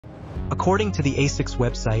According to the ASICS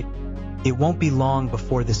website, it won't be long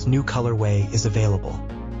before this new colorway is available,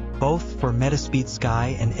 both for Metaspeed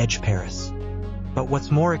Sky and Edge Paris. But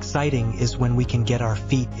what's more exciting is when we can get our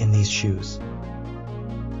feet in these shoes.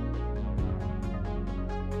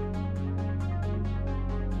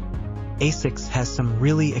 ASICS has some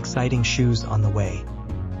really exciting shoes on the way,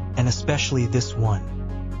 and especially this one.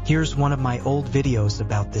 Here's one of my old videos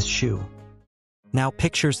about this shoe. Now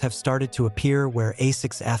pictures have started to appear where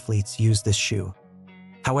ASICS athletes use this shoe.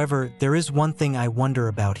 However, there is one thing I wonder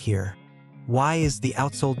about here. Why is the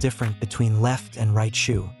outsole different between left and right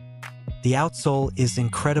shoe? The outsole is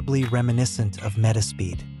incredibly reminiscent of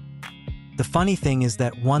Metaspeed. The funny thing is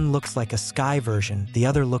that one looks like a Sky version, the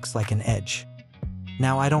other looks like an Edge.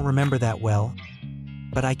 Now I don't remember that well,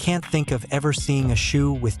 but I can't think of ever seeing a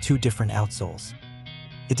shoe with two different outsoles.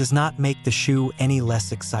 It does not make the shoe any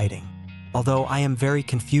less exciting, although I am very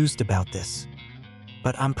confused about this.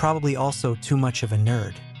 But I'm probably also too much of a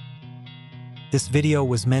nerd. This video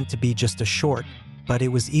was meant to be just a short, but it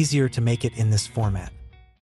was easier to make it in this format.